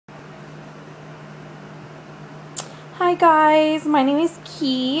Hi guys, my name is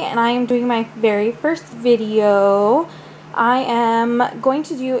Key and I am doing my very first video. I am going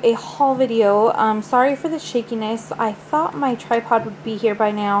to do a haul video. Sorry for the shakiness. I thought my tripod would be here by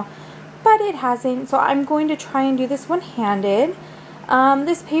now, but it hasn't. So I'm going to try and do this one-handed.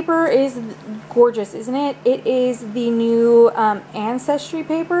 This paper is gorgeous, isn't it? It is the new Ancestry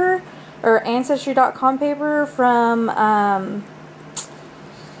paper, or Ancestry.com paper from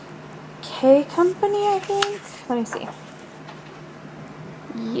K Company, I think. Let me see.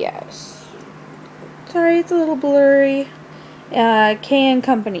 Yes. Sorry, it's a little blurry. K and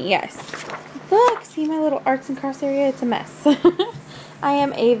Company, yes. Look, see my little arts and crafts area? It's a mess. I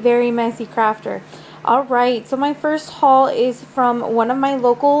am a very messy crafter. Alright, so my first haul is from one of my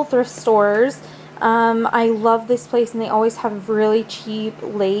local thrift stores. I love this place and they always have really cheap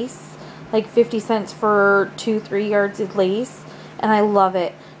lace. Like 50 cents for 2-3 yards of lace. And I love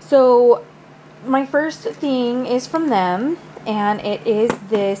it. So my first thing is from them, and it is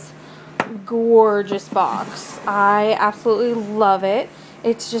this gorgeous box. I absolutely love it.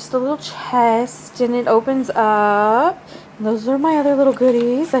 It's just a little chest, and it opens up. And those are my other little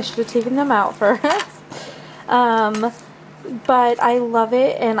goodies. I should have taken them out first. But I love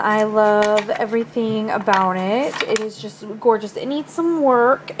it, and I love everything about it. It is just gorgeous. It needs some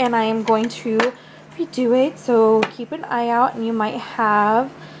work, and I am going to redo it, so keep an eye out, and you might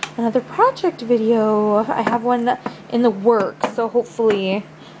have another project video. I have one in the works, so hopefully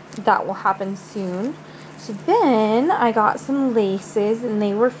that will happen soon. So then I got some laces, and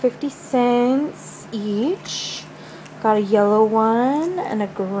they were 50 cents each. Got a yellow one and a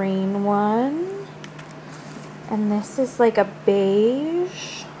green one, and this is like a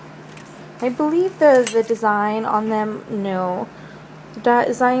beige. I believe the design on them, no, the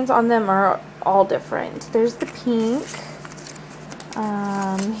designs on them are all different. There's the pink.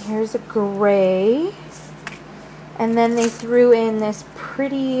 Here's a gray, and then they threw in this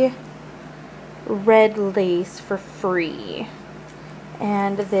pretty red lace for free,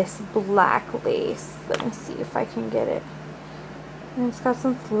 and this black lace. Let me see if I can get it. And it's got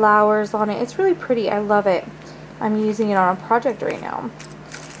some flowers on it. It's really pretty. I love it. I'm using it on a project right now.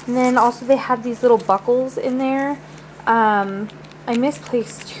 And then also they had these little buckles in there. I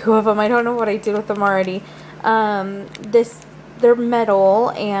misplaced 2 of them. I don't know what I did with them already. They're metal,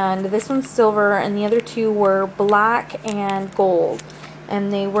 and this one's silver, and the other 2 were black and gold,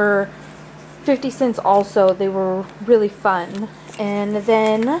 and they were 50 cents also. They were really fun. And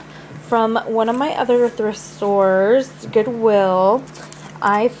then from one of my other thrift stores, Goodwill,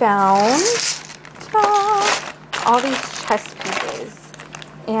 I found all these chest pieces,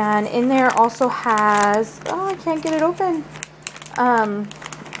 and in there also has, oh, I can't get it open.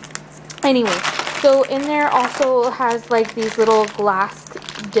 Anyway, so in there also has like these little glass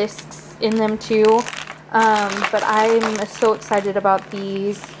discs in them too. But I'm so excited about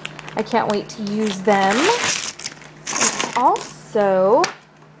these. I can't wait to use them. And also,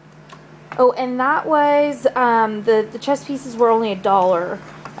 oh, and that was, the chest pieces were only $1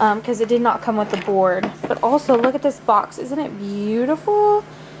 because it did not come with the board. But also, look at this box. Isn't it beautiful?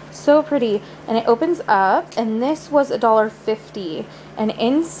 So pretty. And it opens up, and this was $1.50, and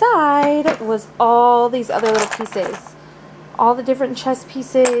inside was all these other little pieces, all the different chest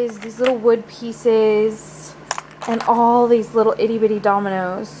pieces, these little wood pieces, and all these little itty-bitty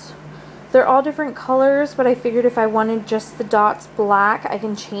dominoes. They're all different colors, but I figured if I wanted just the dots black, I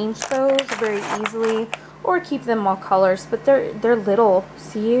can change those very easily, or keep them all colors. But they're little.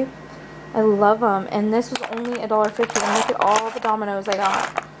 See, I love them. And this was only $1.50, and look at all the dominoes I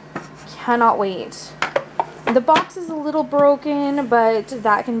got. Cannot wait. The box is a little broken, but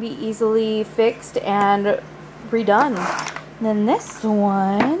that can be easily fixed and redone. And then this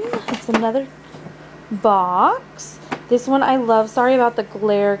one, it's another box. This one I love. Sorry about the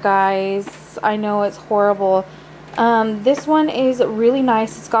glare, guys. I know it's horrible. This one is really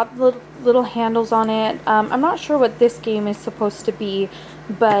nice. It's got little handles on it. I'm not sure what this game is supposed to be,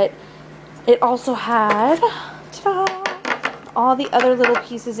 but it also had, ta-da, all the other little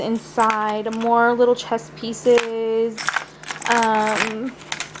pieces inside, more little chest pieces,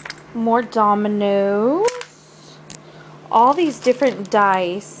 more dominoes, all these different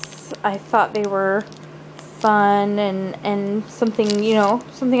dice. I thought they were fun and something, you know,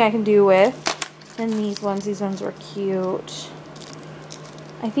 something I can do with. And these ones were cute.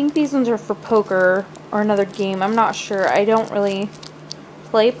 I think these ones are for poker or another game. I'm not sure. I don't really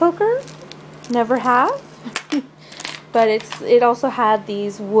play poker. Never have. But it also had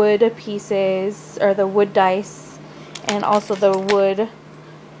these wood pieces, or the wood dice, and also the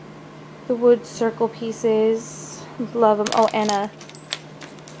wood circle pieces. Love them. Oh, and a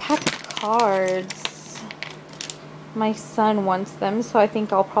pack of cards. my son wants them, so I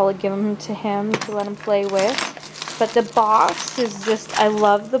think I'll probably give them to him to let him play with. But the box is just, I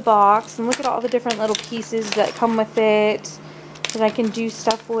love the box. And look at all the different little pieces that come with it that I can do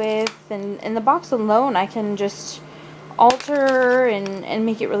stuff with. And in the box alone, I can just alter and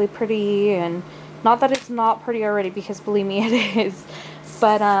make it really pretty. And not that it's not pretty already, because believe me, it is.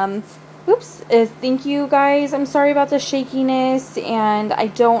 But, oops, thank you guys. I'm sorry about the shakiness, and I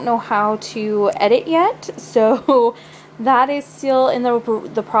don't know how to edit yet, so that is still in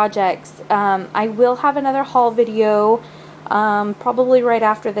the projects. I will have another haul video, probably right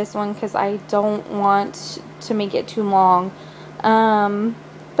after this one, because I don't want to make it too long.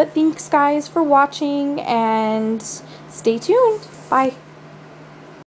 But thanks guys for watching, and stay tuned. Bye.